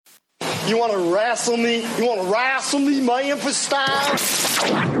You want to wrestle me? You want to wrestle me, Memphis style?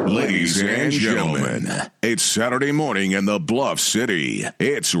 Ladies and gentlemen, it's Saturday morning in the Bluff City.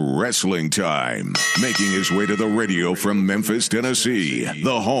 It's wrestling time. Making his way to the radio from Memphis, Tennessee,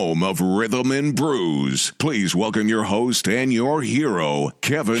 the home of Rhythm and Brews. Please welcome your host and your hero,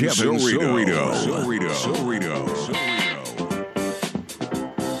 Kevin Cerrito.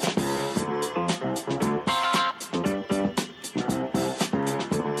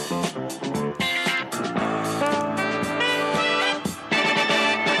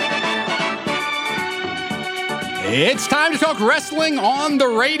 It's time to talk wrestling on the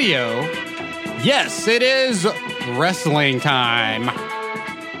radio. Yes, it is wrestling time.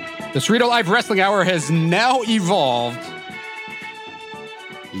 The Cerrito Live Wrestling Hour has now evolved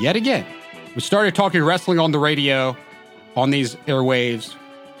yet again. We started talking wrestling on the radio on these airwaves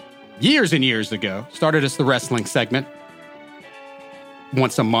years and years ago. Started as the wrestling segment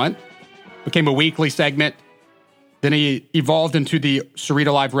once a month. Became a weekly segment. Then it evolved into the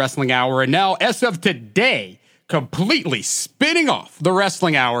Cerrito Live Wrestling Hour. And now, as of today, completely spinning off the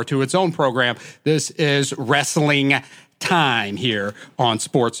Wrestling Hour to its own program. This is Wrestling Time here on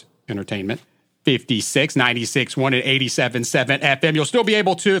Sports Entertainment 56, 96.1 and 87.7 FM. You'll still be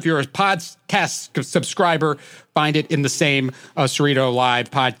able to, if you're a podcast subscriber, find it in the same Cerrito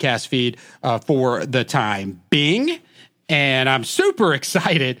Live podcast feed for the time being. And I'm super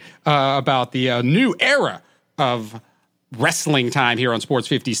excited about the new era of Wrestling Time here on Sports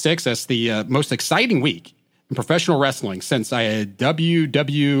 56. That's the most exciting week in professional wrestling since I had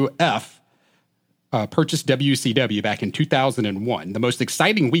WWF purchased WCW back in 2001. The most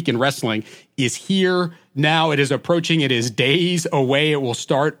exciting week in wrestling is here now. It is approaching. It is days away. It will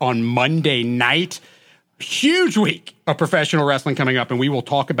start on Monday night. Huge week of professional wrestling coming up, and we will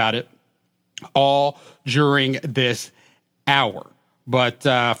talk about it all during this hour. But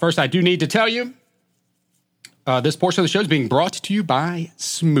first, I do need to tell you, this portion of the show is being brought to you by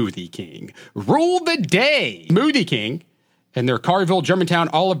Smoothie King. Rule the day. Smoothie King and their Carville, Germantown,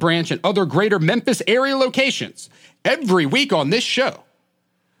 Olive Branch, and other greater Memphis area locations every week on this show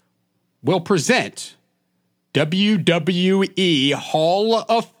will present WWE Hall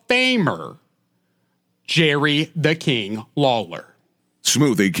of Famer Jerry the King Lawler.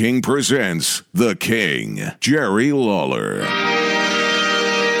 Smoothie King presents The King, Jerry Lawler.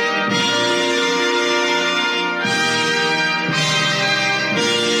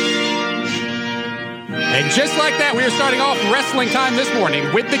 And just like that, we are starting off Wrestling Time this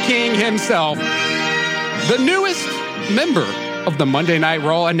morning with the King himself, the newest member of the Monday Night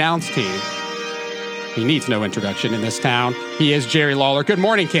Raw announce team. He needs no introduction in this town. He is Jerry Lawler. Good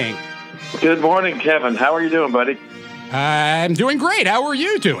morning, King. Good morning, Kevin. How are you doing, buddy? I'm doing great. How are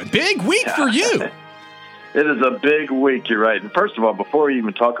you doing? Big week for you. It is a big week, you're right. And first of all, before we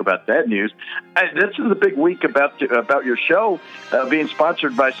even talk about that news, this is a big week about your show being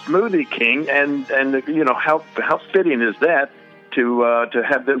sponsored by Smoothie King, and you know how fitting is that to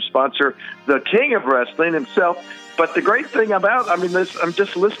have them sponsor the King of Wrestling himself. But the great thing about, I'm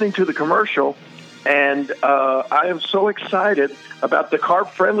just listening to the commercial, and I am so excited about the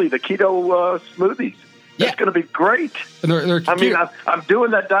carb-friendly, the keto smoothies. That's going to be great. And they're I'm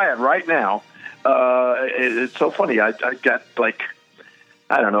doing that diet right now. It's so funny. I got I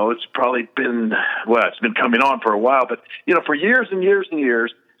don't know. It's probably been it's been coming on for a while, but you know, for years and years and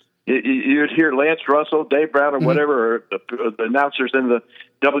years, you'd hear Lance Russell, Dave Brown, or whatever, or the announcers in the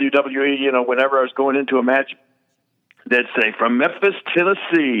WWE. You know, whenever I was going into a match, they'd say, "From Memphis,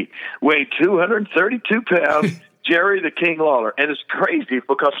 Tennessee, weigh 232 pounds, Jerry the King Lawler." And it's crazy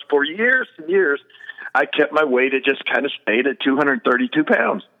because for years and years, I kept my weight. It just kind of stayed at 232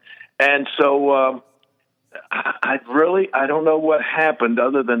 pounds. And so I don't know what happened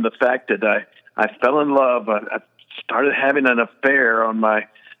other than the fact that I fell in love. I started having an affair on my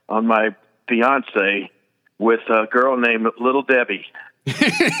fiance with a girl named Little Debbie.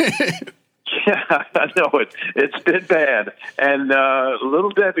 Yeah, I know it's been bad. And Little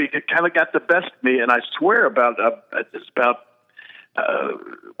Debbie kind of got the best of me, and I swear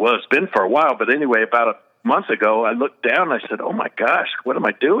it's been for a while, but anyway, about a month ago, I looked down and I said, "Oh my gosh, what am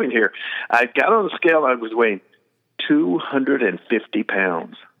I doing here?" I got on the scale, I was weighing 250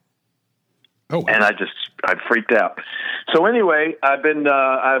 pounds. Oh, wow. And I freaked out. So anyway, I've turned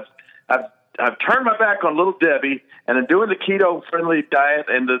my back on Little Debbie, and I'm doing the keto-friendly diet,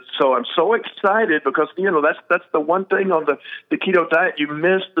 and so I'm so excited because, you know, that's the one thing on the keto diet. You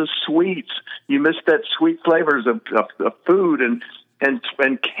miss the sweets. You miss that sweet flavors of food and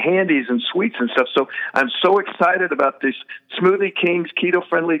candies and sweets and stuff. So I'm so excited about these Smoothie King's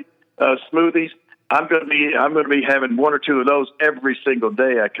keto-friendly smoothies. I'm going to be having one or two of those every single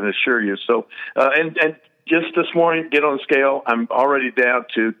day, I can assure you. So, and just this morning, get on the scale. I'm already down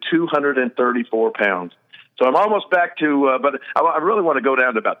to 234 pounds. So I'm almost back to, but I really want to go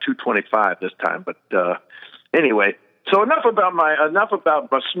down to about 225 this time. But anyway, so enough about my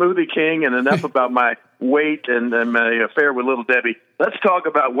Smoothie King and enough about my weight and my affair with Little Debbie. Let's talk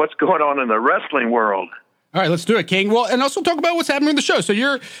about what's going on in the wrestling world. All right, let's do it, King. Well, and also talk about what's happening in the show. So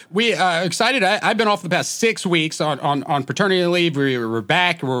we excited. I've been off the past 6 weeks on paternity leave. We're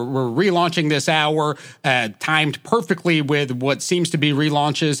back. We're relaunching this hour, timed perfectly with what seems to be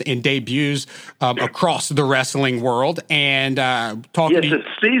relaunches and debuts across the wrestling world. And talking. Yes,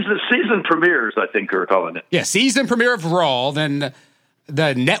 it's season premieres, I think you're calling it. Yeah, season premiere of Raw. Then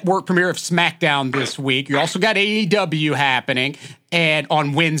the network premiere of SmackDown this week. You also got AEW happening. And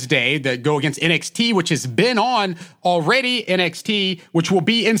on Wednesday, that go against NXT, which has been on already, NXT, which will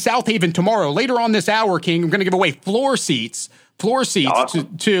be in South Haven tomorrow. Later on this hour, King, I'm going to give away floor seats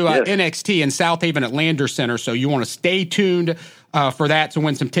awesome. to yes. NXT in South Haven at Landers Center. So you want to stay tuned for that to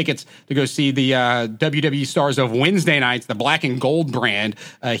win some tickets to go see the WWE stars of Wednesday nights, the Black and Gold brand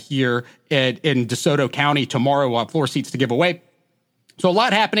here in DeSoto County tomorrow. Floor seats to give away. So a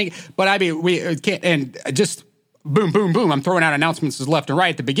lot happening, but I mean, we can't, and just boom, boom, boom. I'm throwing out announcements left and right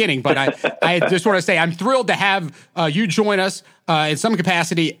at the beginning, but I just want to say I'm thrilled to have you join us in some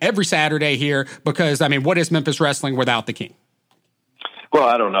capacity every Saturday here because, I mean, what is Memphis wrestling without the King? Well,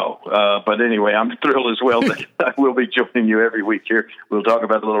 I don't know. But anyway, I'm thrilled as well that I will be joining you every week here. We'll talk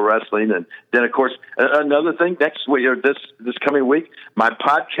about a little wrestling. And then, of course, another thing, next week or this coming week, my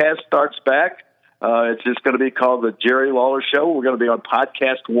podcast starts back. It's just going to be called the Jerry Lawler Show. We're going to be on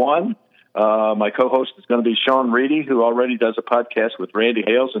Podcast One. My co-host is going to be Sean Reedy, who already does a podcast with Randy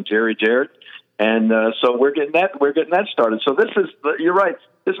Hales and Jerry Jarrett. And so we're getting that started. So you're right.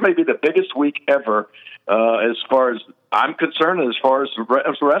 This may be the biggest week ever as far as I'm concerned and as far as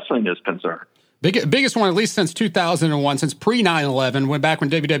wrestling is concerned. Biggest one, at least since 2001, since pre-9/11, went back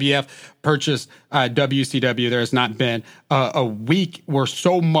when WWF purchased WCW. There has not been a week where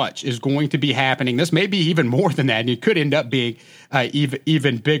so much is going to be happening. This may be even more than that, and it could end up being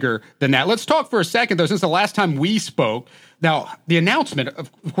even bigger than that. Let's talk for a second, though, since the last time we spoke. Now, the announcement,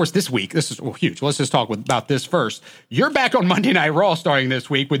 of course, this week, this is huge. Let's just talk about this first. You're back on Monday Night Raw starting this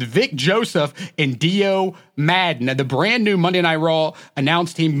week with Vic Joseph and Dio Madden. The brand new Monday Night Raw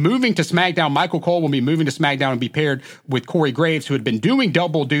announced team moving to SmackDown. Michael Cole will be moving to SmackDown and be paired with Corey Graves, who had been doing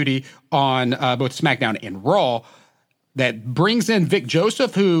double duty on both SmackDown and Raw. That brings in Vic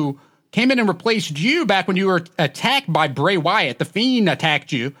Joseph, who came in and replaced you back when you were attacked by Bray Wyatt. The Fiend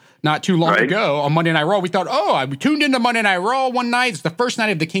attacked you not too long ago on Monday Night Raw. We thought, I tuned into Monday Night Raw one night. It's the first night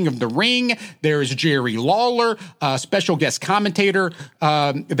of the King of the Ring. There is Jerry Lawler, special guest commentator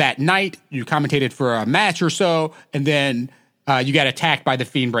that night. You commentated for a match or so, and then you got attacked by the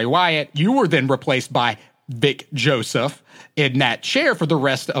Fiend Bray Wyatt. You were then replaced by Vic Joseph in that chair for the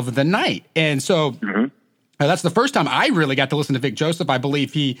rest of the night. And so that's the first time I really got to listen to Vic Joseph. I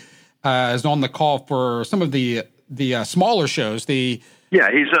believe he is on the call for some of the smaller shows. Yeah,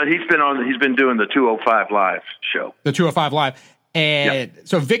 he's been doing the 205 Live show. The 205 Live. And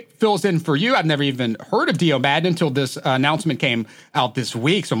so Vic fills in for you. I've never even heard of Dio Madden until this announcement came out this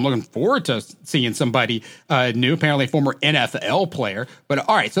week. So I'm looking forward to seeing somebody new, apparently a former NFL player. But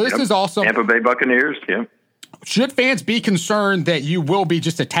all right, so this is also Tampa Bay Buccaneers, Should fans be concerned that you will be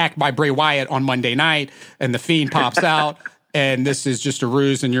just attacked by Bray Wyatt on Monday night and the Fiend pops out and this is just a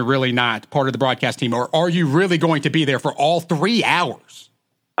ruse and you're really not part of the broadcast team? Or are you really going to be there for all 3 hours?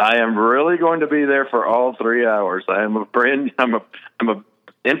 I am really going to be there for all 3 hours. I'm a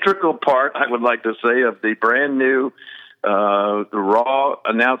integral part, I would like to say, of the brand new the Raw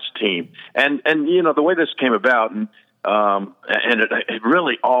announced team. And the way this came about, and it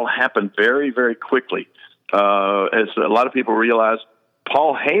really all happened very, very quickly. As a lot of people realize,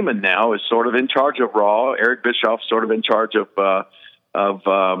 Paul Heyman now is sort of in charge of Raw. Eric Bischoff's sort of in charge of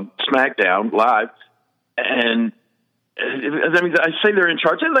SmackDown Live. And I mean, I say they're in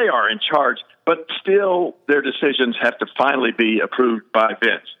charge, and they are in charge, but still their decisions have to finally be approved by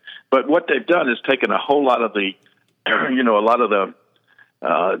Vince. But what they've done is taken a whole lot of the,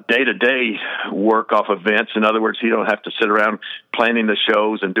 day-to-day work off of Vince. In other words, he don't have to sit around planning the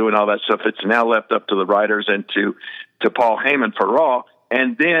shows and doing all that stuff. It's now left up to the writers and to Paul Heyman for Raw.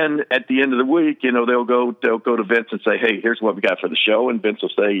 And then at the end of the week, they'll go to Vince and say, "Hey, here's what we got for the show," and Vince will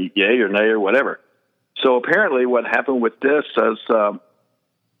say yay or nay or whatever. So apparently, what happened with this is Paul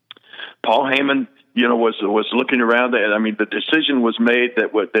Heyman, was looking around. I mean, the decision was made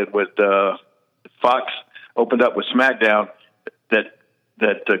that with Fox opened up with SmackDown, that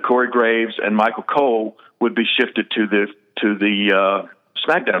Corey Graves and Michael Cole would be shifted to the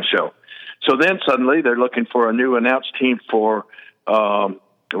SmackDown show. So then suddenly they're looking for a new announce team for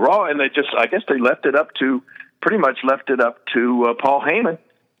Raw, and I guess they pretty much left it up to Paul Heyman.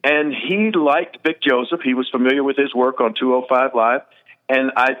 And he liked Vic Joseph. He was familiar with his work on 205 Live.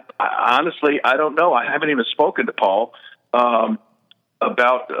 And I honestly, I don't know. I haven't even spoken to Paul about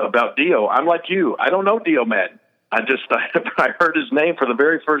Dio. I'm like you. I don't know Dio Madden. I heard his name for the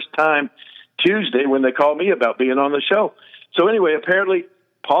very first time Tuesday when they called me about being on the show. So anyway, apparently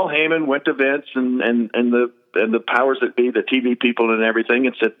Paul Heyman went to Vince and the powers that be, the TV people and everything,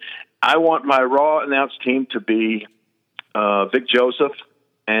 and said, I want my Raw announce team to be Vic Joseph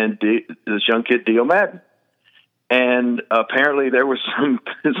and this young kid, Dio Madden. And apparently there was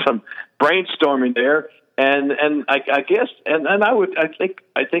some brainstorming there. And I guess,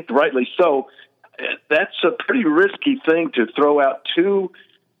 I think rightly so, that's a pretty risky thing to throw out two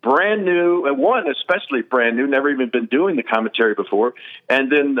brand new, and one especially brand new, never even been doing the commentary before,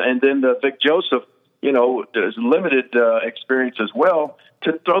 and then the Vic Joseph, there's limited experience as well,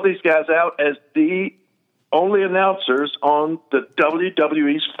 to throw these guys out as the only announcers on the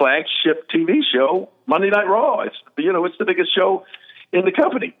WWE's flagship TV show, Monday Night Raw. It's the biggest show in the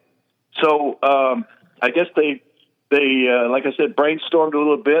company. So I guess they like I said, brainstormed a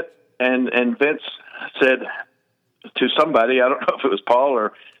little bit, and Vince said to somebody, I don't know if it was Paul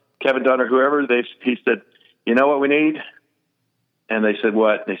or Kevin Dunn or whoever, he said, you know what we need? And they said,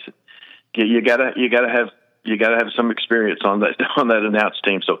 what? They said, you gotta have some experience on that announce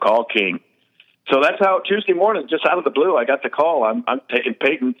team. So call King. So that's how Tuesday morning, just out of the blue, I got the call. I'm taking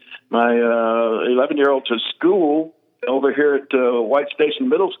Peyton, my 11-year-old, to school over here at White Station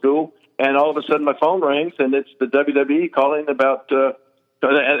Middle School, and all of a sudden my phone rings, and it's the WWE calling about.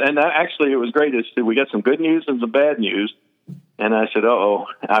 And actually, it was great. We got some good news and some bad news. And I said,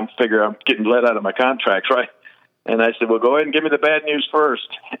 I figure I'm getting let out of my contract, right? And I said, well, go ahead and give me the bad news first.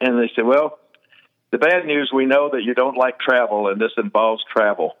 And they said, well, the bad news, we know that you don't like travel, and this involves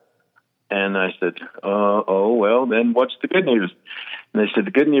travel. And I said, well, then what's the good news? And they said,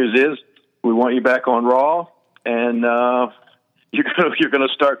 the good news is we want you back on Raw, and you're going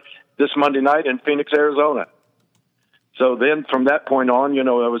to start this Monday night in Phoenix, Arizona. So then from that point on,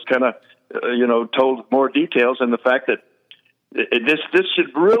 I was kind of, told more details, and the fact that this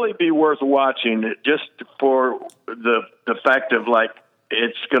should really be worth watching, just for the fact of, like,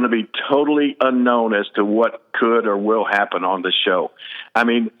 it's going to be totally unknown as to what could or will happen on the show. I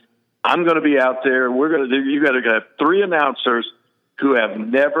mean, I'm going to be out there. You got to have three announcers who have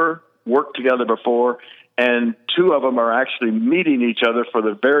never worked together before, and two of them are actually meeting each other for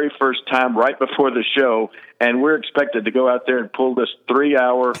the very first time right before the show, and we're expected to go out there and pull this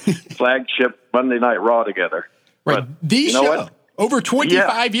 3-hour flagship Monday Night Raw together. Right. But the show, over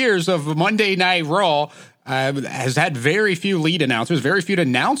 25 years of Monday Night Raw, has had very few lead announcers, very few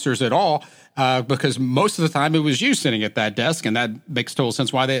announcers at all, because most of the time it was you sitting at that desk, and that makes total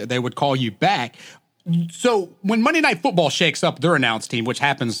sense why they would call you back. So when Monday Night Football shakes up their announce team, which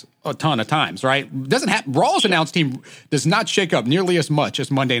happens a ton of times, right? Doesn't happen. Raw's announce team does not shake up nearly as much as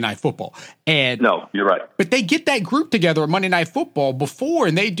Monday Night Football. And no, you're right. But they get that group together at Monday Night Football before,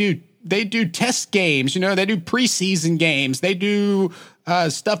 and they do test games. They do preseason games. They do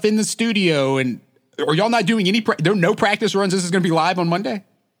stuff in the studio. And are y'all not doing any? There are no practice runs. This is going to be live on Monday.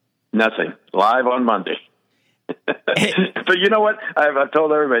 Nothing live on Monday. But you know what? I've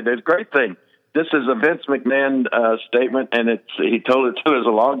told everybody. There's a great thing. This is a Vince McMahon statement, and he told it to us a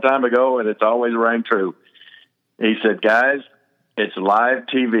long time ago, and it's always rang true. He said, guys, it's live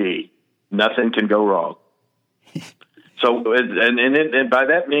TV. Nothing can go wrong. So, and by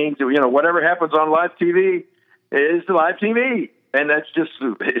that means, whatever happens on live TV is live TV. And that's just,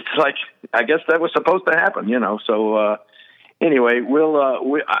 it's like, I guess that was supposed to happen, So, anyway,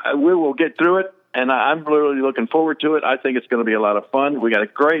 we will get through it. And I'm really looking forward to it. I think it's going to be a lot of fun. We got a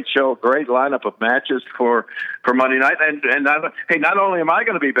great show, great lineup of matches for Monday night. And not only am I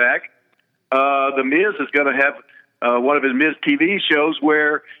going to be back, The Miz is going to have one of his Miz TV shows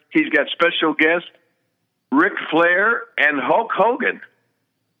where he's got special guests Ric Flair and Hulk Hogan.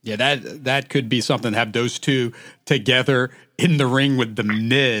 Yeah, that could be something to have those two together in the ring with The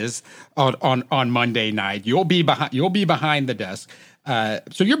Miz on Monday night. You'll be behind the desk.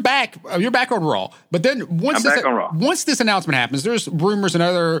 So you're back on Raw. But then once this announcement happens, there's rumors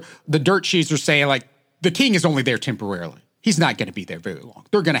and the dirt sheets are saying, like, the King is only there temporarily. He's not going to be there very long.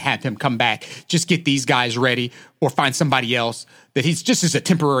 They're going to have him come back, just get these guys ready, or find somebody else that he's just as a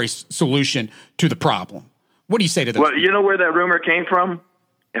temporary solution to the problem. What do you say to that? Well, you know where that rumor came from?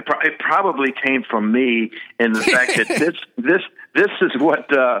 It probably came from me, in the fact that this is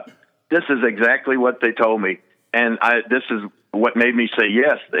exactly what they told me, and this is what made me say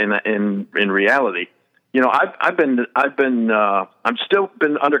yes. In reality, I'm still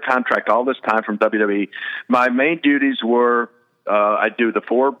been under contract all this time from WWE. My main duties were I do the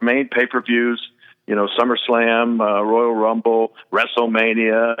 4 main pay-per-views. SummerSlam, Royal Rumble,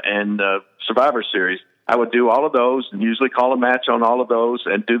 WrestleMania, and Survivor Series. I would do all of those and usually call a match on all of those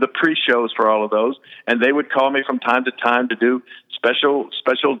and do the pre-shows for all of those. And they would call me from time to time to do special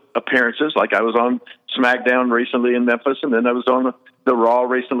appearances. Like I was on SmackDown recently in Memphis, and then I was on the Raw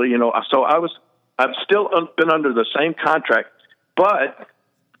recently. So I've still been under the same contract, but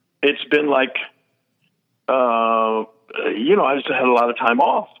it's been like, I just had a lot of time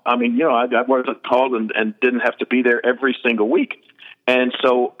off. I mean, I wasn't called and didn't have to be there every single week. And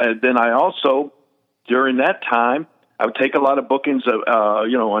so then I also, during that time, I would take a lot of bookings,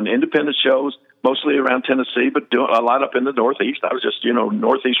 on independent shows, mostly around Tennessee, but doing a lot up in the Northeast. I was just,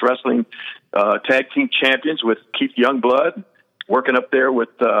 Northeast Wrestling Tag Team Champions with Keith Youngblood, working up there with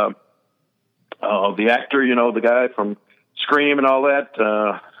the actor, the guy from Scream and all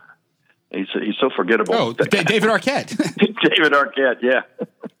that. He's so forgettable. Oh, David Arquette. David Arquette, yeah.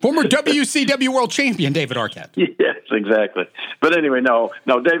 Former WCW World Champion David Arquette. Yes, exactly. But anyway, no,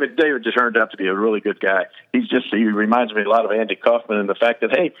 David just turned out to be a really good guy. He reminds me a lot of Andy Kaufman in the fact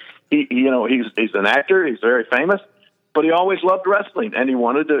that, hey, he's an actor, he's very famous, but he always loved wrestling, and he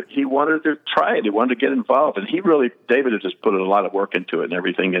wanted to try it. He wanted to get involved, and David has just put a lot of work into it and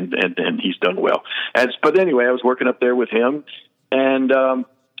everything, and he's done well. But anyway, I was working up there with him, and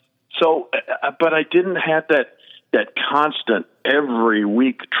but I didn't have that constant every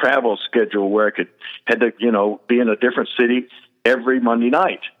week travel schedule where I had to be in a different city every Monday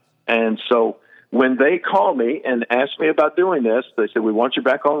night. And so when they called me and asked me about doing this, they said, "We want you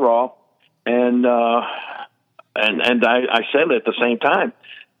back on Raw," and I said at the same time,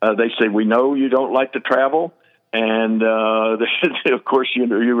 they said, "We know you don't like to travel, and of course you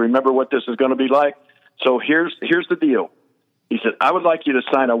remember what this is going to be like. So here's the deal." He said, "I would like you to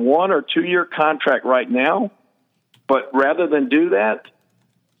sign a 1 or 2 year contract right now, but rather than do that,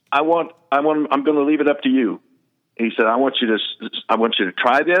 I'm going to leave it up to you." He said, I want you to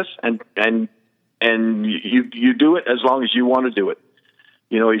try this and you do it as long as you want to do it.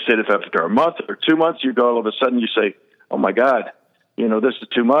 He said, if after a month or 2 months, you go all of a sudden you say, "Oh my God, this is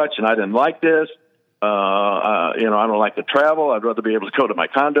too much and I didn't like this. I don't like to travel. I'd rather be able to go to my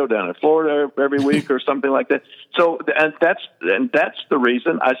condo down in Florida every week," or something like that. So, and that's the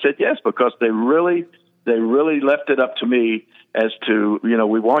reason I said yes, because they really left it up to me as to,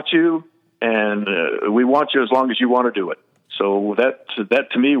 we want you, and we want you as long as you want to do it. So that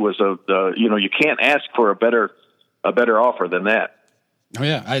to me was you can't ask for a better offer than that. Oh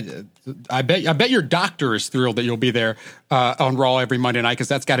yeah, I bet your doctor is thrilled that you'll be there on Raw every Monday night, because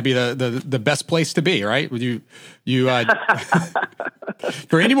that's got to be the best place to be, right? You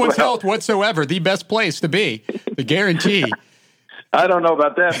for anyone's health whatsoever, the best place to be, the guarantee. I don't know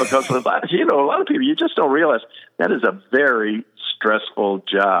about that, because a lot of people, you just don't realize that is a very stressful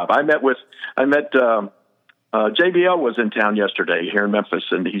job. I met JBL was in town yesterday here in Memphis,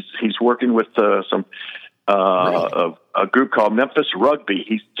 and he's working with some. A group called Memphis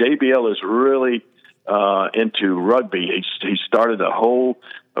Rugby. JBL is really into rugby. He started a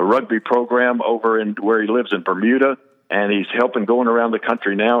rugby program over in where he lives in Bermuda, and he's helping going around the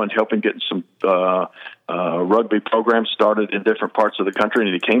country now and helping getting some rugby programs started in different parts of the country.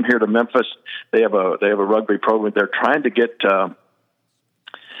 And he came here to Memphis. They have a rugby program. They're trying to get an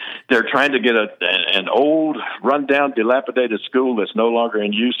old, run-down, dilapidated school that's no longer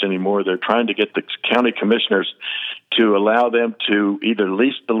in use anymore. They're trying to get the county commissioners to allow them to either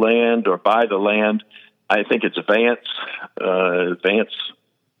lease the land or buy the land. I think it's Vance,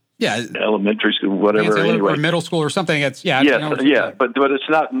 elementary school, whatever. Anyway, or middle school or something. But it's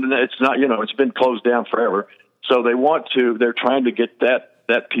not. It's been closed down forever. So they're trying to get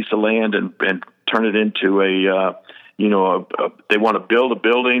that piece of land and turn it into they want to build a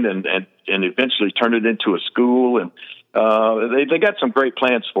building and eventually turn it into a school. And they got some great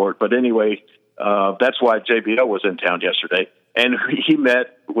plans for it. But anyway, that's why JBL was in town yesterday. And he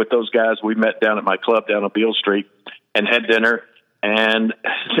met with those guys. We met down at my club down on Beale Street and had dinner. And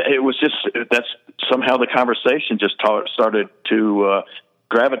it was that's somehow the conversation just started to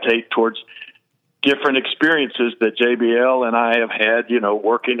gravitate towards different experiences that JBL and I have had,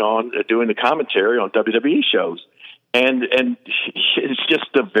 working on doing the commentary on WWE shows. And it's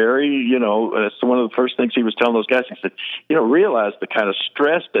just a very, it's one of the first things he was telling those guys. He said, realize the kind of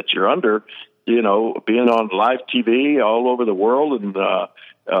stress that you're under, being on live TV all over the world and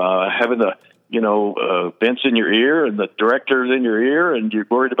having to, Vince in your ear and the director's in your ear, and you're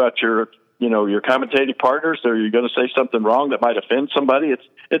worried about your commentating partners, or you're going to say something wrong that might offend somebody.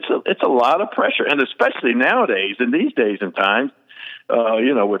 It's a lot of pressure, and especially nowadays, in these days and times,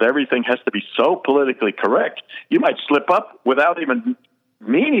 with everything has to be so politically correct, you might slip up without even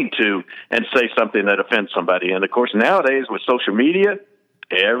meaning to and say something that offends somebody. And of course, nowadays with social media,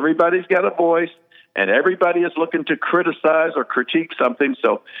 everybody's got a voice, and everybody is looking to criticize or critique something.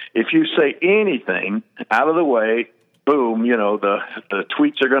 So if you say anything out of the way, boom, the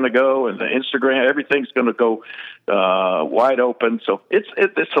tweets are going to go, and the Instagram, everything's going to go wide open. So it's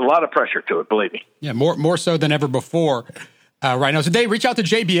a lot of pressure to it, believe me. Yeah, more so than ever before right now. So did they reach out to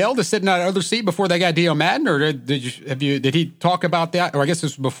JBL to sit in that other seat before they got Dio Madden, or did he talk about that? Or I guess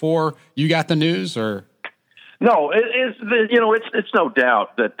this was before you got the news, or? No, it's no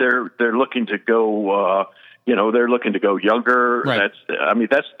doubt that they're looking to go. They're looking to go younger. Right.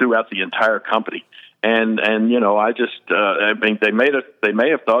 That's throughout the entire company. And I just they may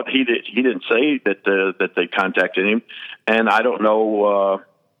have thought he didn't say that they contacted him, and I don't know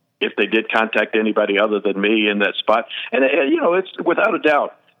if they did contact anybody other than me in that spot. And it's without a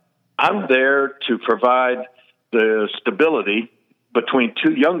doubt, I'm there to provide the stability between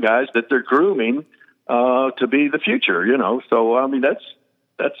two young guys that they're grooming to be the future. So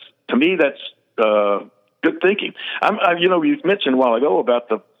that's to me that's good thinking. You mentioned a while ago about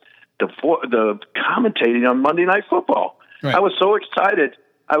the commentating on Monday Night Football. Right. I was so excited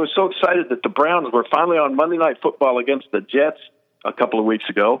that the Browns were finally on Monday Night Football against the Jets a couple of weeks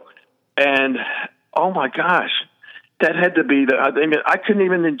ago. And, oh, my gosh, that had to be I couldn't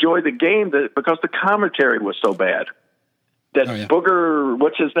even enjoy the game because the commentary was so bad. That Booger,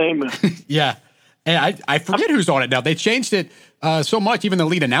 what's his name? Yeah. And I forget who's on it now. They changed it so much. Even the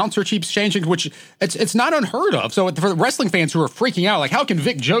lead announcer keeps changing, which it's not unheard of. So for the wrestling fans who are freaking out, like, how can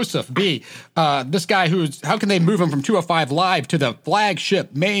Vic Joseph be this guy how can they move him from 205 Live to the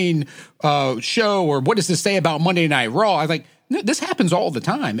flagship main show? Or what does this say about Monday Night Raw? I was like, this happens all the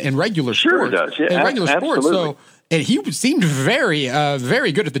time in regular sports. Sure it does. Yeah, in regular sports. Absolutely. So, and he seemed very,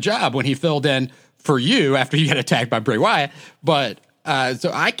 very good at the job when he filled in for you after you got attacked by Bray Wyatt. But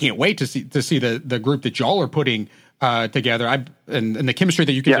so I can't wait to see the group that y'all are putting together. And the chemistry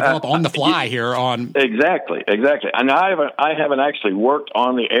that you can develop on the fly here on. Exactly. And I haven't actually worked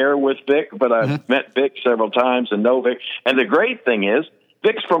on the air with Vic, but I've met Vic several times and know Vic. And the great thing is,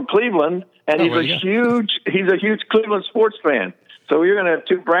 Vic's from Cleveland, and he's a huge Cleveland sports fan. So you're going to have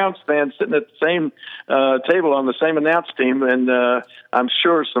two Browns fans sitting at the same table on the same announce team, and I'm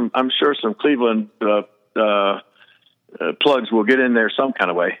sure some Cleveland plugs will get in there some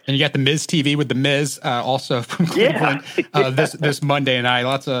kind of way. And you got the Miz TV with the Miz also from Cleveland this Monday night.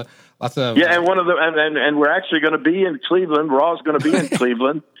 Lots of and one of the and we're actually going to be in Cleveland. Raw's going to be in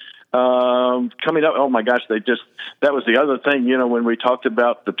Cleveland. Coming up, oh my gosh, that was the other thing, when we talked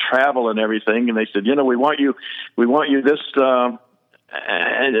about the travel and everything, and they said, we want you this,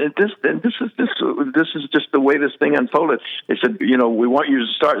 and this is just the way this thing unfolded. They said, we want you to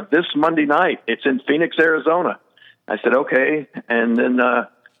start this Monday night. It's in Phoenix, Arizona. I said, okay. And then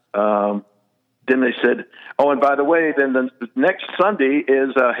they said, oh, and by the way, then the next Sunday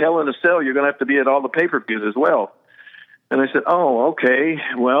is Hell in a Cell. You're going to have to be at all the pay-per-views as well. And I said, oh, okay.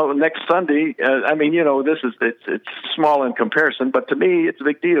 Well, next Sunday, it's small in comparison, but to me, it's a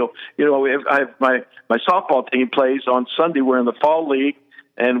big deal. I have my softball team plays on Sunday. We're in the fall league,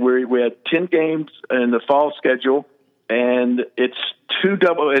 and we had 10 games in the fall schedule, and it's a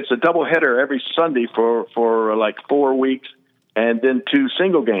double header every Sunday for like 4 weeks, and then 2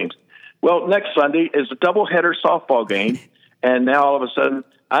 single games. Well, next Sunday is a double header softball game, and now all of a sudden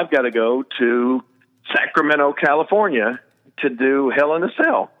I've got to go to Sacramento, California, to do Hell in a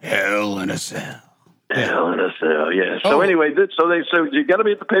Cell. Hell in a Cell. Hell in a Cell, yeah. So anyway, so you got to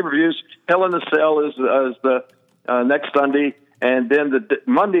be at the pay-per-views. Hell in a Cell is the next Sunday, and then the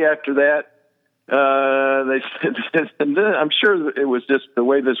Monday after that, they said, and then I'm sure it was just the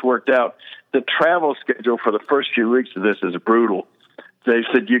way this worked out. The travel schedule for the first few weeks of this is brutal. They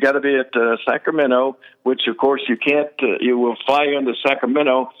said you got to be at Sacramento, which of course you can't. You will fly into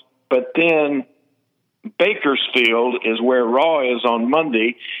Sacramento, but then Bakersfield is where Raw is on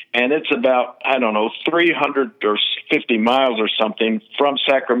Monday, and it's about 350 miles or something from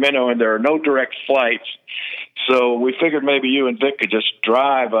Sacramento, and there are no direct flights. So we figured maybe you and Vic could just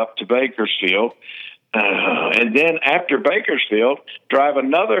drive up to Bakersfield, and then after Bakersfield, drive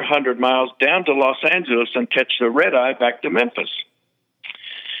another 100 miles down to Los Angeles and catch the red eye back to Memphis.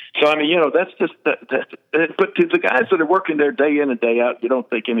 So, I mean, that's just that. But to the guys that are working there day in and day out, you don't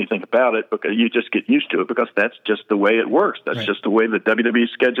think anything about it because you just get used to it because that's just the way it works. That's just the way the WWE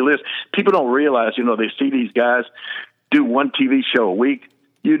schedule is. People don't realize, they see these guys do one TV show a week.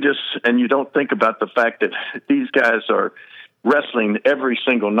 You don't think about the fact that these guys are wrestling every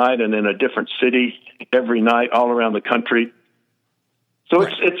single night and in a different city every night all around the country. So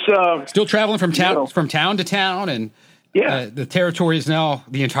it's still traveling from town to town, and the territory is now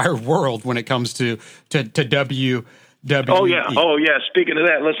the entire world when it comes to WWE. Oh yeah. Speaking of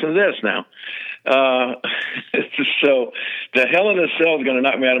that, listen to this now. So the Hell in a Cell is going to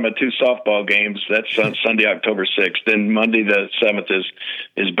knock me out of my 2 softball games. That's on Sunday, October 6th. Then Monday the 7th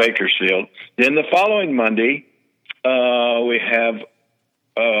is Bakersfield. Then the following Monday, we have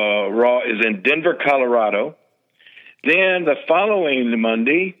Raw is in Denver, Colorado. Then the following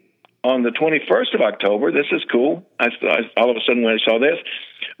Monday, on the 21st of October, this is cool. I all of a sudden when I saw this,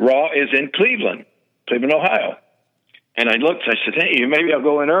 Raw is in Cleveland, Ohio. And I looked, I said, hey, maybe I'll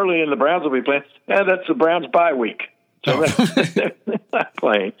go in early and the Browns will be playing. Yeah, that's the Browns bye week. So they're not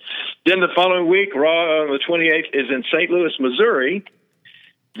playing. Then the following week, Raw on the 28th is in St. Louis, Missouri.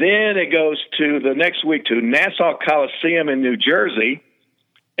 Then it goes to the next week to Nassau Coliseum in New Jersey.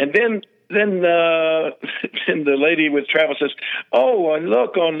 And then the lady with travel says, oh, and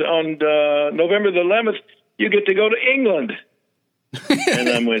look, on November the 11th, you get to go to England. And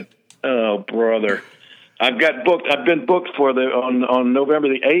I went, oh, brother. I've been booked for on November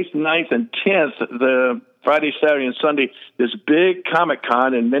the 8th, 9th, and 10th, the Friday, Saturday, and Sunday, this big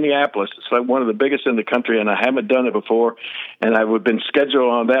Comic-Con in Minneapolis. It's like one of the biggest in the country, and I haven't done it before. And I've been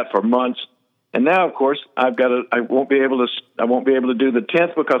scheduled on that for months. And now, of course, I won't be able to do the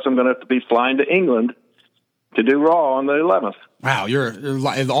 10th because I'm going to have to be flying to England to do Raw on the 11th. Wow, you're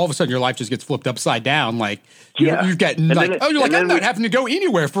all of a sudden your life just gets flipped upside down. Like you've got I'm not having to go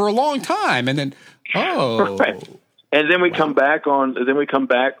anywhere for a long time, and then right. And then we come back on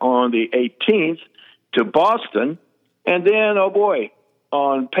the 18th to Boston, and then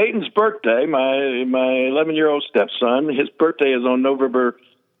on Peyton's birthday, my 11-year-old stepson, his birthday is on November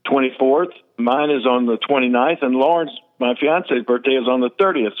 24th. Mine is on the 29th, and Lauren's, my fiance's, birthday is on the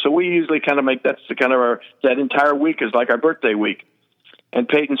 30th. So we usually kind of make that entire week is like our birthday week. And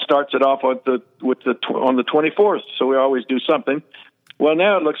Peyton starts it off on the 24th. So we always do something. Well,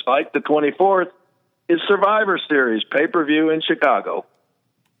 now it looks like the 24th is Survivor Series pay-per-view in Chicago.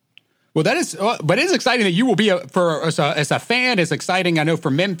 Well, that is, but it is exciting that you will be as a fan. It's exciting, I know, for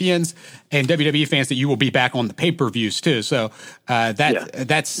Memphians and WWE fans that you will be back on the pay-per-views too. So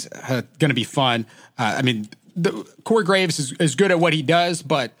that's going to be fun. I mean, Corey Graves is good at what he does,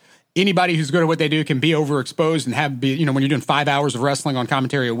 but anybody who's good at what they do can be overexposed and when you're doing 5 hours of wrestling on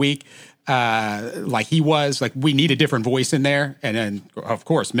commentary a week, like he was, like we need a different voice in there. And then, of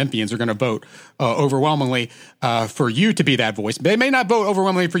course, Memphians are going to vote overwhelmingly for you to be that voice. They may not vote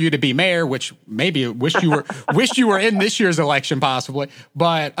overwhelmingly for you to be mayor, which maybe wish you were in this year's election possibly.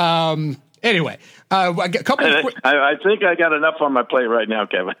 But anyway, a couple. I think I got enough on my plate right now,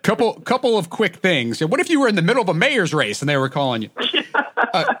 Kevin. Couple of quick things. What if you were in the middle of a mayor's race and they were calling you?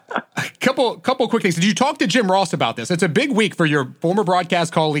 Couple quick things. Did you talk to Jim Ross about this? It's a big week for your former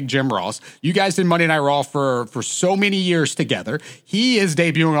broadcast colleague, Jim Ross. You guys did Monday Night Raw for so many years together. He is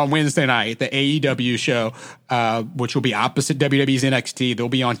debuting on Wednesday night, the AEW show, which will be opposite WWE's NXT. They'll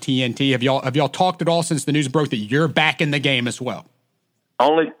be on TNT. Have y'all talked at all since the news broke that you're back in the game as well?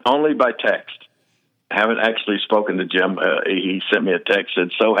 Only by text. I haven't actually spoken to Jim. He sent me a text,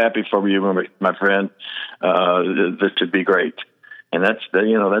 said, so happy for you, my friend. This should be great. And that's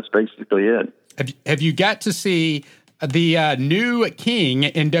basically it. Have you got to see the new king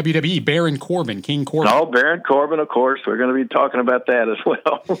in WWE, Baron Corbin, King Corbin? Oh, Baron Corbin, of course. We're going to be talking about that as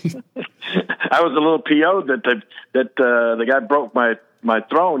well. I was a little PO'd that the guy broke my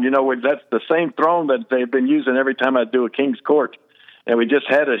throne. That's the same throne that they've been using every time I do a King's Court. And we just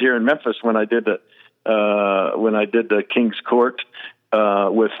had it here in Memphis when I did the King's Court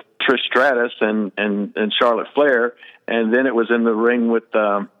with Trish Stratus and Charlotte Flair, and then it was in the ring with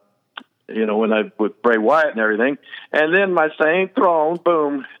with Bray Wyatt and everything, and then my same throne,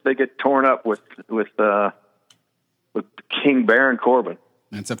 boom, they get torn up with King Baron Corbin.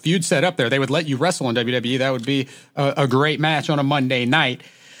 It's a feud set up there. They would let you wrestle in WWE. That would be a great match on a Monday night.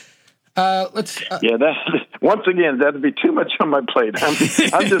 Once again, that'd be too much on my plate.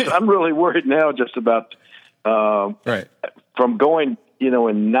 I'm really worried now just about from going,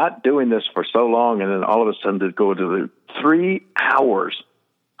 and not doing this for so long, and then all of a sudden to go to the 3 hours.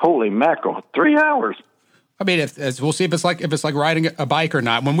 Holy mackerel, 3 hours. I mean, we'll see if it's like riding a bike or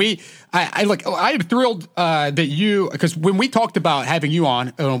not. When I'm thrilled that because when we talked about having you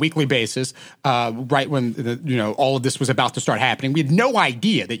on a weekly basis, right when all of this was about to start happening, we had no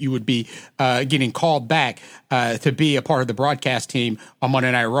idea that you would be getting called back to be a part of the broadcast team on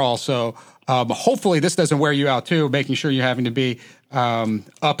Monday Night Raw. So hopefully this doesn't wear you out too, making sure you're having to be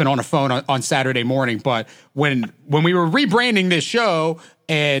up and on a phone on Saturday morning. But when we were rebranding this show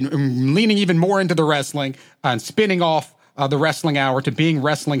and leaning even more into the wrestling and spinning off the wrestling hour to being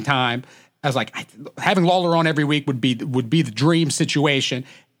wrestling time, I was like, having Lawler on every week would be the dream situation.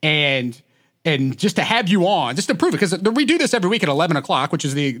 And just to have you on, just to prove it, because we do this every week at 11 o'clock, which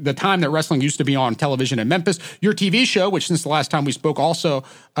is the time that wrestling used to be on television in Memphis. Your TV show, which since the last time we spoke, also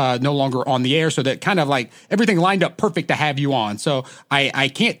no longer on the air. So that kind of like everything lined up perfect to have you on. So I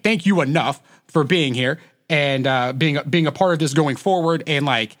can't thank you enough for being here and being a part of this going forward. And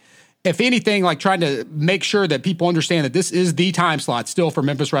like, if anything, like trying to make sure that people understand that this is the time slot still for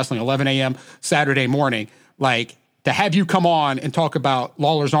Memphis Wrestling, 11 a.m. Saturday morning. Like, to have you come on and talk about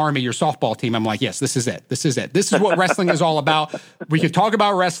Lawler's Army, your softball team, I'm like, yes, this is it. This is it. This is what wrestling is all about. We can talk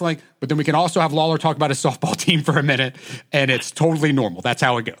about wrestling, but then we can also have Lawler talk about his softball team for a minute, and it's totally normal. That's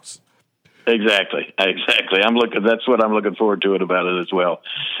how it goes. Exactly. That's what I'm looking forward to about it as well.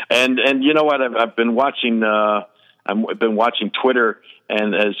 And you know what? I've been watching. I've been watching Twitter,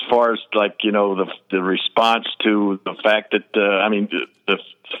 and as far as like the response to the fact that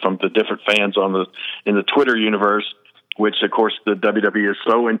from the different fans in the Twitter universe, which of course the WWE is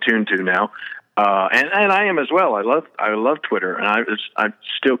so in tune to now, and I am as well. I love Twitter, and I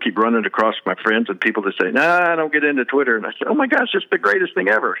still keep running across my friends and people that say, "Nah, I don't get into Twitter," and I say, "Oh my gosh, it's the greatest thing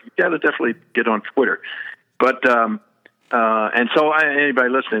ever! You got to definitely get on Twitter." But and so anybody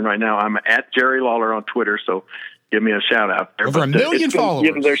listening right now, I'm at Jerry Lawler on Twitter, so give me a shout out there. Over 1 million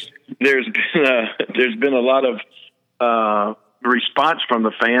followers. There's been a lot of response from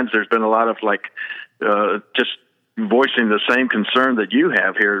the fans. There's been a lot of just voicing the same concern that you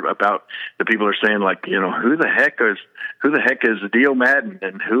have here about the people are saying like, who the heck is Dio Madden,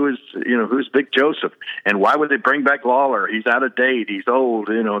 and who's Vic Joseph, and why would they bring back Lawler? He's out of date. He's old,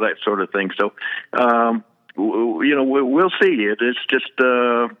 that sort of thing. So, we'll see. It's just,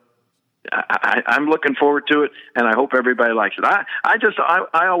 I'm looking forward to it, and I hope everybody likes it.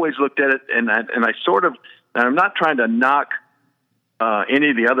 I always looked at it, and I sort of, and I'm not trying to knock any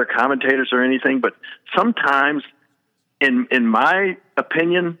of the other commentators or anything, but sometimes, in my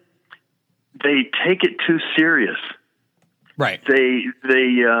opinion, they take it too serious. Right.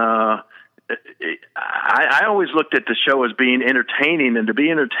 I always looked at the show as being entertaining, and to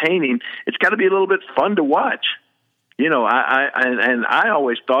be entertaining, it's got to be a little bit fun to watch. I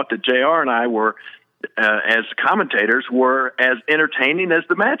always thought that JR and I were, as commentators, were as entertaining as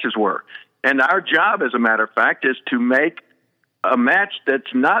the matches were. And our job, as a matter of fact, is to make a match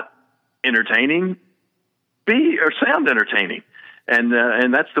that's not entertaining be or sound entertaining.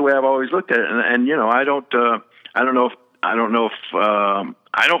 And that's the way I've always looked at it. And I don't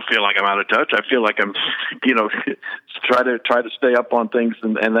feel like I'm out of touch. I feel like I'm, try to stay up on things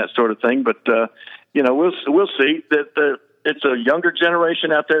and that sort of thing. But, we'll see that it's a younger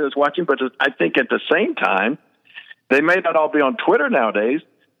generation out there that's watching, but I think at the same time, they may not all be on Twitter nowadays,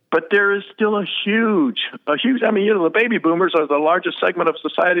 but there is still a huge, the baby boomers are the largest segment of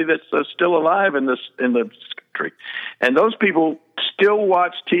society that's still alive in the country. And those people still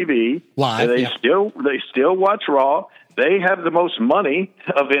watch TV. Live, they still watch Raw. They have the most money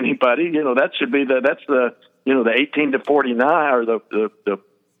of anybody. That should be that's the 18 to 49 or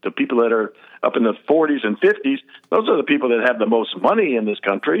the people that are up in the 40s and 50s. Those are the people that have the most money in this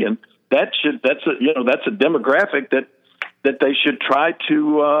country, and that's a demographic that they should try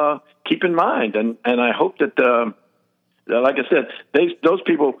to keep in mind. And I hope that, like I said, those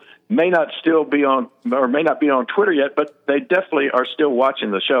people may not still be on or may not be on Twitter yet, but they definitely are still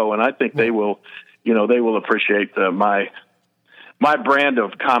watching the show, and I think they will appreciate my brand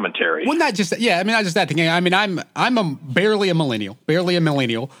of commentary. Well, not just that thing. I mean, I'm barely a millennial,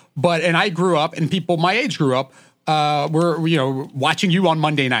 and I grew up, and people my age grew up, were watching you on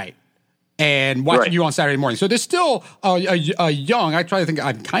Monday night and watching you on Saturday morning. So there's still a young. I try to think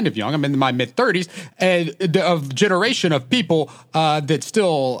I'm kind of young. I'm in my mid-30s, and of generation of people that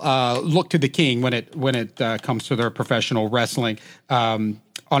still look to the king when it comes to their professional wrestling.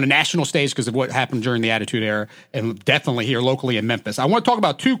 On a national stage because of what happened during the Attitude Era, and definitely here locally in Memphis. I want to talk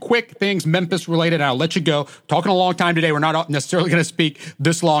about two quick things Memphis related, and I'll let you go. Talking a long time today. We're not necessarily going to speak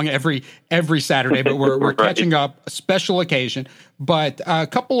this long every Saturday, but we're catching up, a special occasion. But a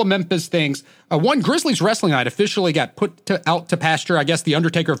couple of Memphis things. One, Grizzlies Wrestling Night officially got put out to pasture. I guess the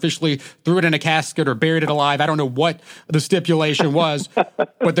Undertaker officially threw it in a casket or buried it alive. I don't know what the stipulation was.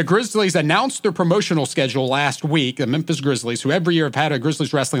 But the Grizzlies announced their promotional schedule last week, the Memphis Grizzlies, who every year have had a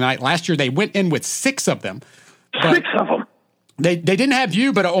Grizzlies Wrestling Night. Last year, they went in with 6 of them. But 6 of them. They didn't have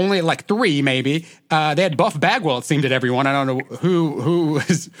you, but only like 3 maybe. They had Buff Bagwell, it seemed, at everyone. I don't know who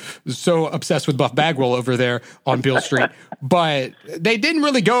is so obsessed with Buff Bagwell over there on Beale Street. But they didn't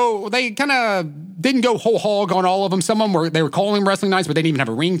really go, they kind of didn't go whole hog on all of them. Some of them they were calling them wrestling nights, but they didn't even have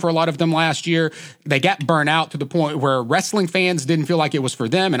a ring for a lot of them last year. They got burnt out to the point where wrestling fans didn't feel like it was for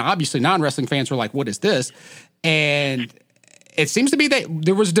them. And obviously non-wrestling fans were like, what is this? And it seems to be that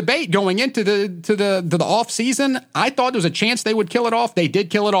there was debate going into the off season. I thought there was a chance they would kill it off. They did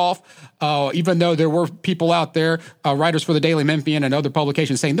kill it off, even though there were people out there, writers for the Daily Memphian and other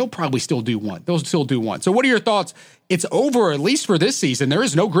publications, saying they'll probably still do one. They'll still do one. So what are your thoughts? It's over, at least for this season. There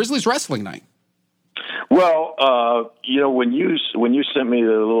is no Grizzlies Wrestling Night. Well, when you sent me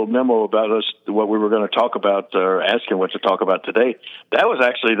the little memo about us, what we were going to talk about, or asking what to talk about today, that was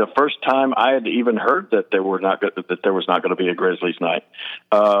actually the first time I had even heard that there was not going to be a Grizzlies night,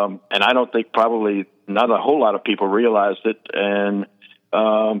 and I don't think probably not a whole lot of people realized it, and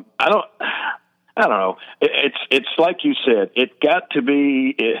I don't know. It's like you said. It got to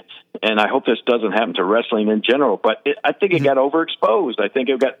be, and I hope this doesn't happen to wrestling in general. But I think it got overexposed. I think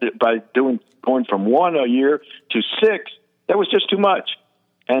it got going from 1 a year to 6. That was just too much.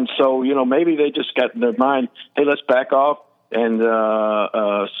 And so maybe they just got in their mind, hey, let's back off and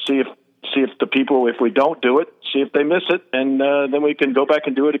see if the people, if we don't do it, see if they miss it, and then we can go back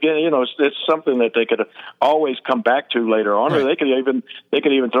and do it again. It's something that they could always come back to later on, right. Or they could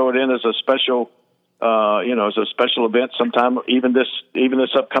even throw it in as a special. As a special event sometime, even this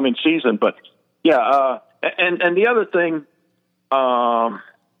upcoming season. But yeah, and the other thing,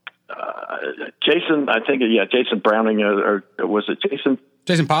 Jason, I think, Jason Browning, or was it Jason?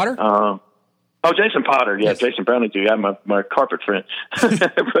 Jason Potter? Jason Potter. Yeah, yes. Jason Browning, my carpet friend.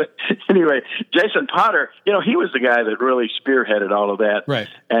 But anyway, Jason Potter, he was the guy that really spearheaded all of that. Right.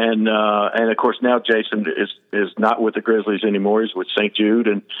 And of course now Jason is not with the Grizzlies anymore. He's with St. Jude,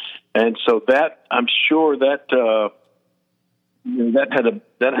 and so that, I'm sure that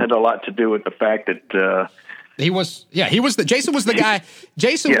that had a lot to do with the fact that Jason was the guy.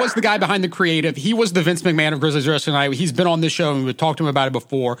 Jason was the guy behind the creative. He was the Vince McMahon of Grizzlies Wrestling Night. He's been on this show, and we've talked to him about it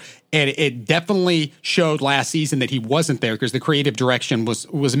before. And it definitely showed last season that he wasn't there because the creative direction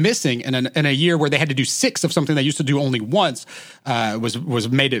was missing. And in a year where they had to do 6 of something they used to do only once, was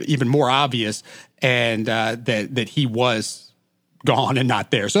made it even more obvious, and that he was gone and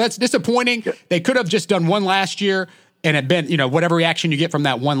not there. So that's disappointing. They could have just done one last year. And it been, whatever reaction you get from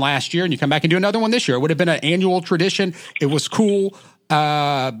that one last year, and you come back and do another one this year. It would have been an annual tradition. It was cool.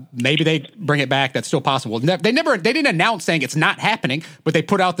 Maybe they bring it back. That's still possible. They didn't announce saying it's not happening, but they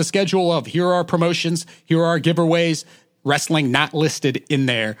put out the schedule of here are our promotions, here are our giveaways. Wrestling not listed in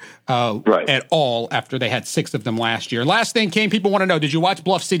there at all after they had 6 of them last year. Last thing, King, people want to know, did you watch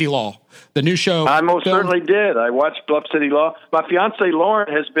Bluff City Law, the new show? I most certainly did. I watched Bluff City Law. My fiance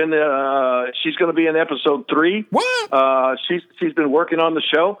Lauren has been, she's going to be in episode 3. What? She's been working on the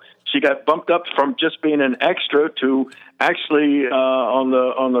show. She got bumped up from just being an extra to actually on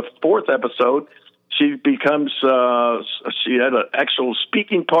the 4th episode, she becomes, she had an actual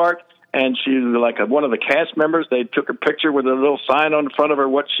speaking part. And she's like one of the cast members. They took a picture with a little sign on the front of her.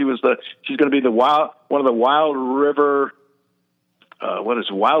 She's going to be one of the Wild River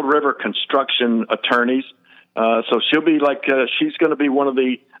construction attorneys. So she'll be like she's going to be one of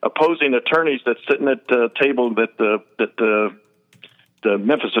the opposing attorneys that's sitting at the table that the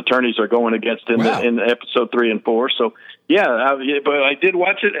Memphis attorneys are going against in episode 3 and 4. So yeah, but I did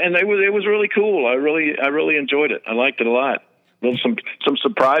watch it, and it was really cool. I really enjoyed it. I liked it a lot. Some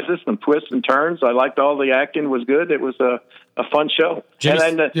surprises, some twists and turns. I liked all the acting was good. It was a fun show.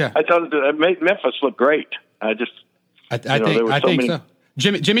 I thought it made Memphis look great. I think so.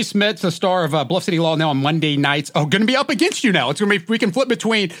 Jimmy Smith's the star of Bluff City Law now on Monday nights. Oh, going to be up against you now. It's going to be, we can flip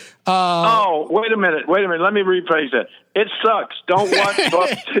between. Wait a minute. Let me rephrase that. It sucks. Don't watch Bluff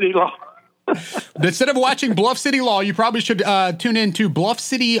City Law. Instead of watching Bluff City Law, you probably should tune into Bluff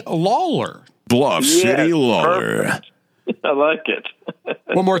City Lawler. Bluff City Lawler. Perfect. I like it.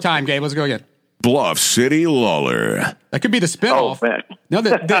 One more time, Gabe. Let's go again. Bluff City Lawler. That could be the spinoff. Oh, man. Now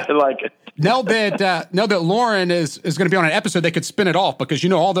that I like it. now that Lauren is going to be on an episode, they could spin it off because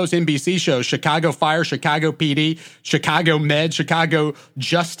all those NBC shows: Chicago Fire, Chicago PD, Chicago Med, Chicago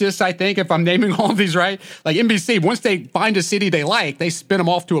Justice. I think if I'm naming all of these right, like NBC, once they find a city they like, they spin them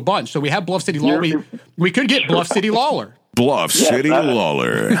off to a bunch. So we have Bluff City Law. We could get Bluff City Lawler. Bluff City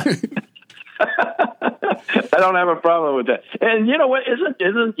Lawler. I don't have a problem with that. And you know what?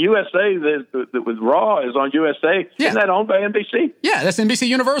 Isn't USA with Raw is on USA? Yeah. Isn't that owned by NBC? Yeah, that's NBC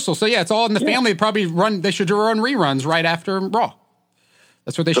Universal. So yeah, it's all in the family. They should run reruns right after Raw.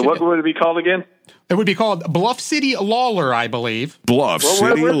 That's what they should. So what do. would it be called again? It would be called Bluff City Lawler, I believe. Bluff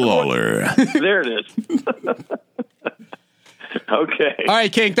City Lawler. There it is. Okay. All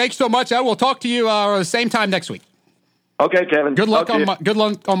right, King. Thanks so much. I will talk to you same time next week. Okay, Kevin. Good luck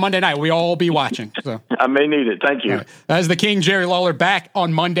on Monday night. We all be watching. So I may need it. Thank you. right. That's the King, Jerry Lawler, back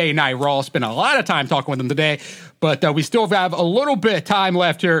on Monday Night Raw. Spent a lot of time talking with him today, but we still have a little bit of time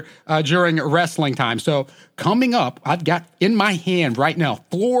left here during wrestling time. So coming up, I've got in my hand right now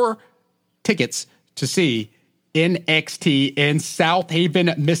 4 tickets to see NXT in South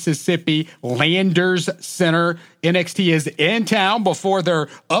Haven, Mississippi, Landers Center. NXT is in town before they're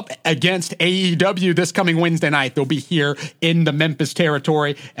up against AEW this coming Wednesday night. They'll be here in the Memphis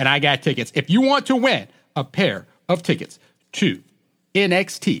territory, and I got tickets. If you want to win a pair of tickets to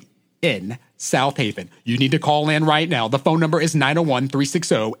NXT in South Haven, you need to call in right now. The phone number is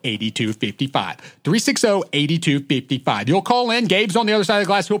 901-360-8255. 360-8255. You'll call in. Gabe's on the other side of the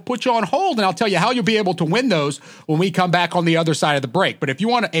glass. He'll put you on hold, and I'll tell you how you'll be able to win those when we come back on the other side of the break. But if you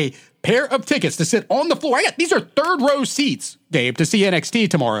want a pair of tickets to sit on the floor, these are third-row seats, Gabe, to see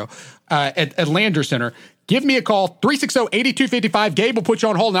NXT tomorrow at Landers Center. Give me a call, 360-8255. Gabe will put you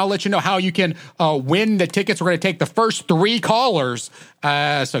on hold, and I'll let you know how you can win the tickets. We're going to take the first 3 callers,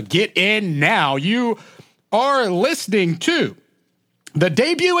 so get in now. You are listening to the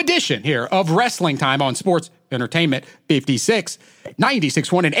debut edition here of Wrestling Time on Sports Entertainment 56,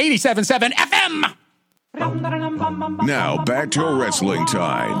 96.1, and 87.7 FM. Now back to Wrestling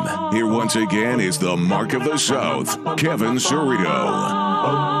Time. Here once again is the Mark of the South, Kevin Cerrito.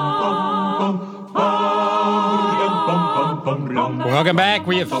 Welcome back.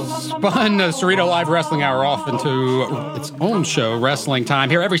 We have spun the Cerrito Live Wrestling Hour off into its own show, Wrestling Time,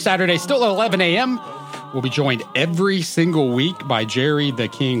 here every Saturday, still at 11 a.m. We'll be joined every single week by Jerry the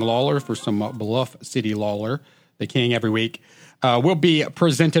King Lawler for some Bluff City Lawler, the King every week. We'll be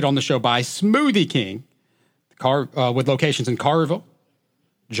presented on the show by Smoothie King, with locations in Carville,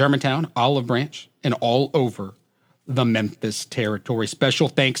 Germantown, Olive Branch, and all over the Memphis territory. Special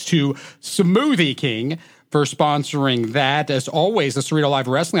thanks to Smoothie King for sponsoring that. As always, the Cerrito Live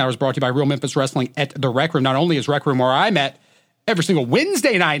Wrestling Hour is brought to you by Real Memphis Wrestling at the Rec Room. Not only is Rec Room where I'm at every single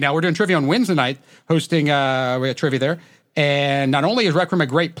Wednesday night now, we're doing trivia on Wednesday night, hosting, we got trivia there. And not only is Rec Room a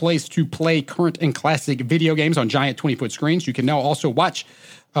great place to play current and classic video games on giant 20-foot screens, you can now also watch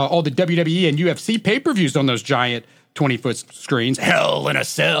all the WWE and UFC pay-per-views on those giant 20-foot screens. Hell in a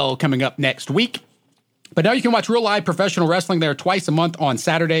Cell coming up next week. But now you can watch real live professional wrestling there twice a month on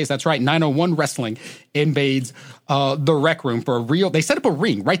Saturdays. That's right, 901 Wrestling invades the Rec Room for a real. They set up a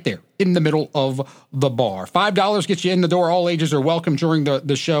ring right there in the middle of the bar. $5 gets you in the door. All ages are welcome during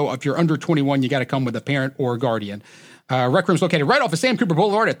the show. If you're under 21, you got to come with a parent or a guardian. Rec Room's located right off of Sam Cooper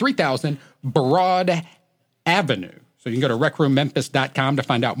Boulevard at 3000 Broad Avenue. So you can go to RecRoomMemphis.com to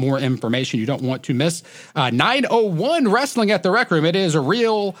find out more information you don't want to miss. 901 Wrestling at the Rec Room. It is a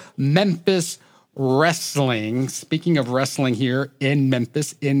real Memphis wrestling. Speaking of wrestling here in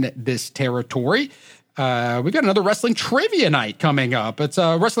Memphis, in this territory, we've got another wrestling trivia night coming up. It's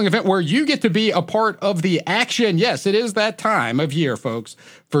a wrestling event where you get to be a part of the action. Yes, it is that time of year, folks,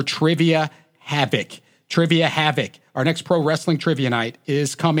 for Trivia Havoc. Trivia Havoc. Our next pro wrestling trivia night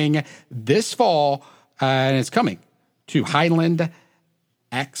is coming this fall, and it's coming to Highland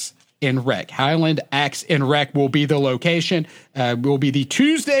Axe and Rec. Highland Axe and Rec will be the location. Will be the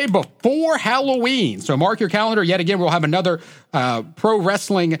Tuesday before Halloween. So mark your calendar. Yet again, we'll have another pro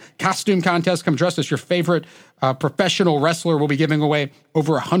wrestling costume contest. Come dress as your favorite professional wrestler. We'll be giving away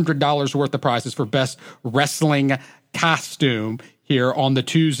over $100 worth of prizes for best wrestling costume here on the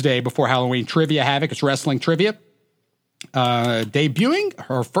Tuesday before Halloween. Trivia Havoc. It's wrestling trivia. Debuting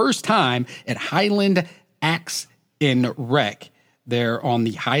her first time at Highland Axe in Rec there on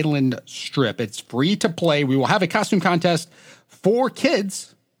the Highland Strip. It's free to play. We will have a costume contest for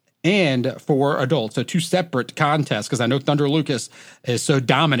kids and for adults. So 2 separate contests, because I know Thunder Lucas is so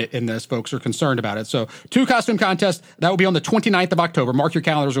dominant in this. Folks are concerned about it. So 2 costume contests. That will be on the 29th of October. Mark your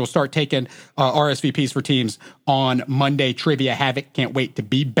calendars. We'll start taking RSVPs for teams on Monday. Trivia Havoc. Can't wait to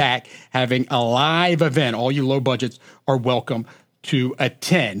be back having a live event. All you low budgets are welcome to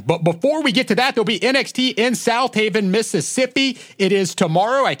attend. But before we get to that, there'll be NXT in South Haven, Mississippi. It is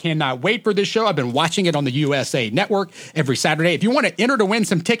tomorrow. I cannot wait for this show. I've been watching it on the USA Network every Saturday. If you want to enter to win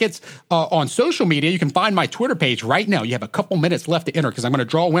some tickets on social media, you can find my Twitter page right now. You have a couple minutes left to enter because I'm going to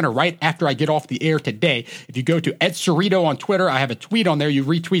draw a winner right after I get off the air today. If you go to @Cerrito on Twitter, I have a tweet on there. You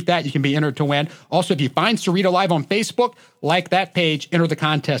retweet that, you can be entered to win. Also, if you find Cerrito Live on Facebook, like that page, enter the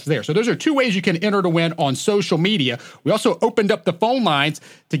contest there. So those are two ways you can enter to win on social media. We also opened up the phone lines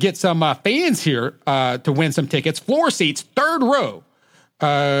to get some fans here to win some tickets. Floor seats, third row.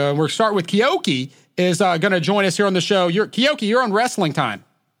 We'll start with Kyoki is going to join us here on the show. Kyoki, you're on Wrestling Time.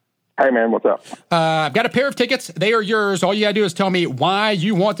 Hey, man, what's up? I've got a pair of tickets. They are yours. All you got to do is tell me why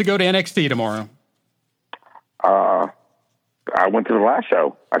you want to go to NXT tomorrow. I went to the last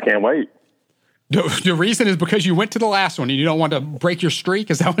show. I can't wait. The reason is because you went to the last one and you don't want to break your streak?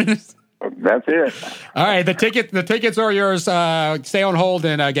 Is that what it is? That's it. All right, the tickets are yours. Stay on hold,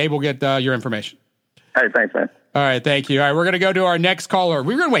 and Gabe will get your information. Hey, thanks, man. All right, thank you. All right, we're going to go to our next caller.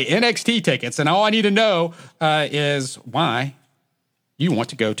 We're going to wait NXT tickets, and all I need to know is why you want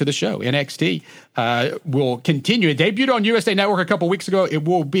to go to the show. NXT will continue. It debuted on USA Network a couple weeks ago. It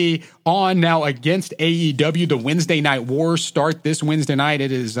will be on now against AEW. The Wednesday Night Wars start this Wednesday night.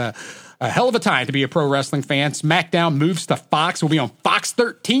 It is a hell of a time to be a pro wrestling fan. SmackDown moves to Fox. We'll be on Fox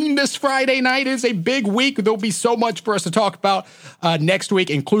 13 this Friday night. It is a big week. There'll be so much for us to talk about next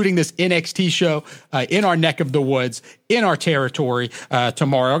week, including this NXT show in our neck of the woods, in our territory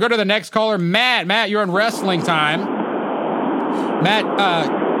tomorrow. I'll go to the next caller, Matt. Matt, you're on Wrestling Time. Matt,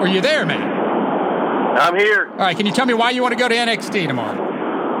 are you there, Matt? I'm here. All right, can you tell me why you want to go to NXT tomorrow?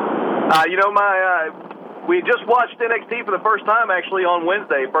 We just watched NXT for the first time, actually, on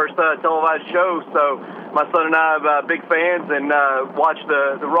Wednesday, first televised show. So my son and I are big fans and watch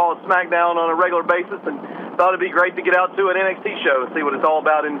the Raw and SmackDown on a regular basis, and thought it'd be great to get out to an NXT show and see what it's all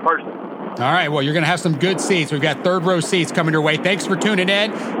about in person. All right, well, you're going to have some good seats. We've got third row seats coming your way. Thanks for tuning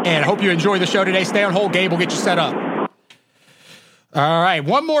in, and I hope you enjoy the show today. Stay on hold. Gabe will get you set up. All right,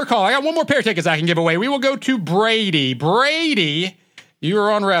 one more call. I got one more pair of tickets I can give away. We will go to Brady. Brady, you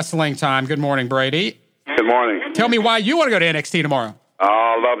are on Wrestling Time. Good morning, Brady. Good morning. Tell me why you want to go to NXT tomorrow.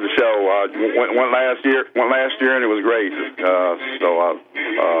 I love the show. Went last year, and it was great. So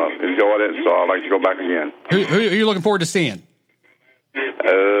enjoyed it. So I'd like to go back again. Who are you looking forward to seeing? I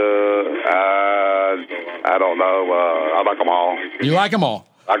don't know. I like them all. You like them all?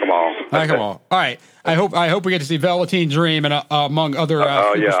 Like them all. Like them all. All right. I hope we get to see Velveteen Dream and among other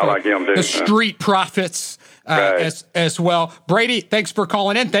yeah, I like him too. The Street Profits as well. Brady, thanks for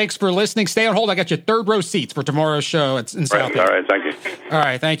calling in. Thanks for listening. Stay on hold. I got you third row seats for tomorrow's show. It's in South. All right, thank you. All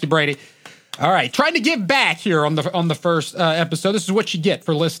right, thank you, Brady. All right, trying to give back here on the first episode. This is what you get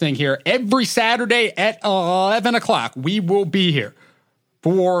for listening here. Every Saturday at 11 o'clock, we will be here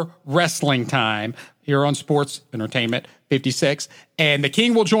for Wrestling Time here on Sports Entertainment 56. And the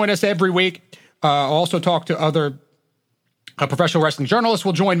King will join us every week. I'll also talk to other professional wrestling journalists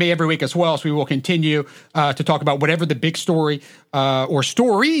will join me every week as well. So we will continue to talk about whatever the big story or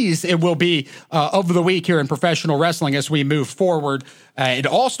stories it will be of the week here in professional wrestling as we move forward. It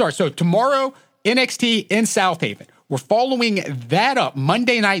all starts. So tomorrow, NXT in South Haven. We're following that up.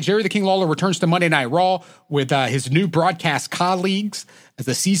 Monday night, Jerry the King Lawler returns to Monday Night Raw with his new broadcast colleagues as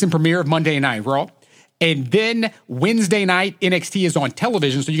the season premiere of Monday Night Raw. And then Wednesday night, NXT is on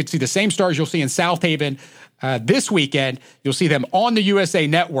television, so you can see the same stars you'll see in South Haven this weekend. You'll see them on the USA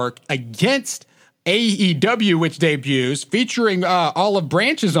Network against AEW, which debuts, featuring Olive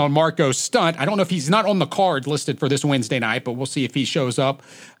Branch's own Marco Stunt. I don't know if he's not on the card listed for this Wednesday night, but we'll see if he shows up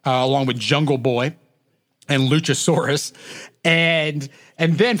along with Jungle Boy and Luchasaurus. And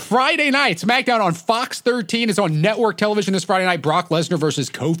then Friday night, SmackDown on Fox 13 is on network television this Friday night. Brock Lesnar versus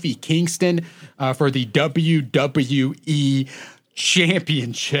Kofi Kingston for the WWE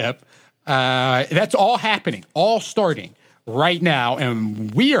Championship. That's all happening, all starting right now.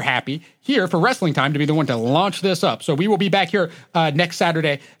 And we are happy here for Wrestling Time to be the one to launch this up. So we will be back here next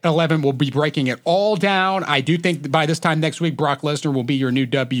Saturday at 11. We'll be breaking it all down. I do think that by this time next week, Brock Lesnar will be your new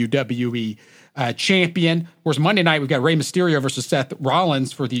WWE champion. Of course, Monday night, we've got Rey Mysterio versus Seth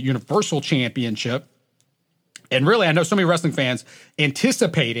Rollins for the Universal Championship. And really, I know so many wrestling fans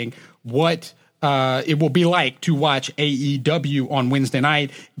anticipating what it will be like to watch AEW on Wednesday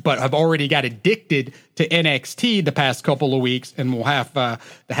night, but have already got addicted to NXT the past couple of weeks and will have to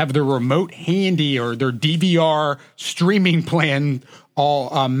have their remote handy or their DVR streaming plan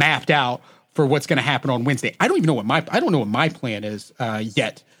all mapped out for what's going to happen on Wednesday. I don't know what my plan is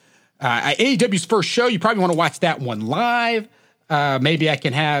yet. AEW's first show, you probably want to watch that one live. Maybe I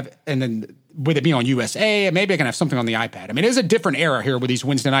can have, and then with it being on USA, maybe I can have something on the iPad. I mean, it is a different era here with these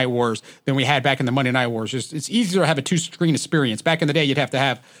Wednesday Night Wars than we had back in the Monday Night Wars. It's easier to have a 2-screen experience. Back in the day, you'd have to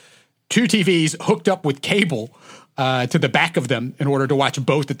have 2 TVs hooked up with cable to the back of them in order to watch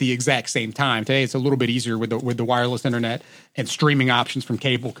both at the exact same time. Today, it's a little bit easier with the wireless internet and streaming options from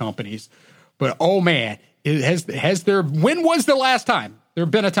cable companies. But, oh, man, when was the last time there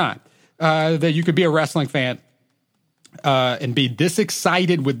been a time that you could be a wrestling fan and be this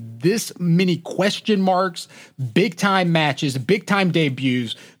excited with this many question marks, big-time matches, big-time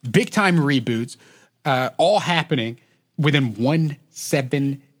debuts, big-time reboots, all happening within 1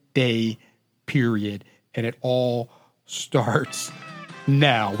 7-day period, and it all starts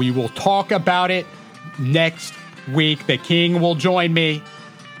now. We will talk about it next week. The King will join me.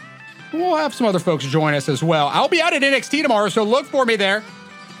 We'll have some other folks join us as well. I'll be out at NXT tomorrow, so look for me there.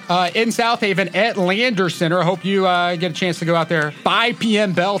 In South Haven at Lander Center. I hope you get a chance to go out there. 5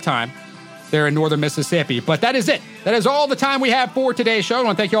 p.m. bell time there in northern Mississippi. But that is it. That is all the time we have for today's show. I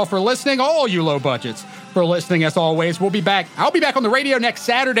want to thank you all for listening. All you low budgets for listening as always. We'll be back. I'll be back on the radio next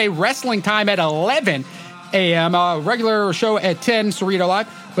Saturday, wrestling time at 11 a.m. Regular show at 10, Cerrito Live.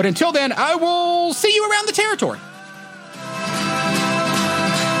 But until then, I will see you around the territory.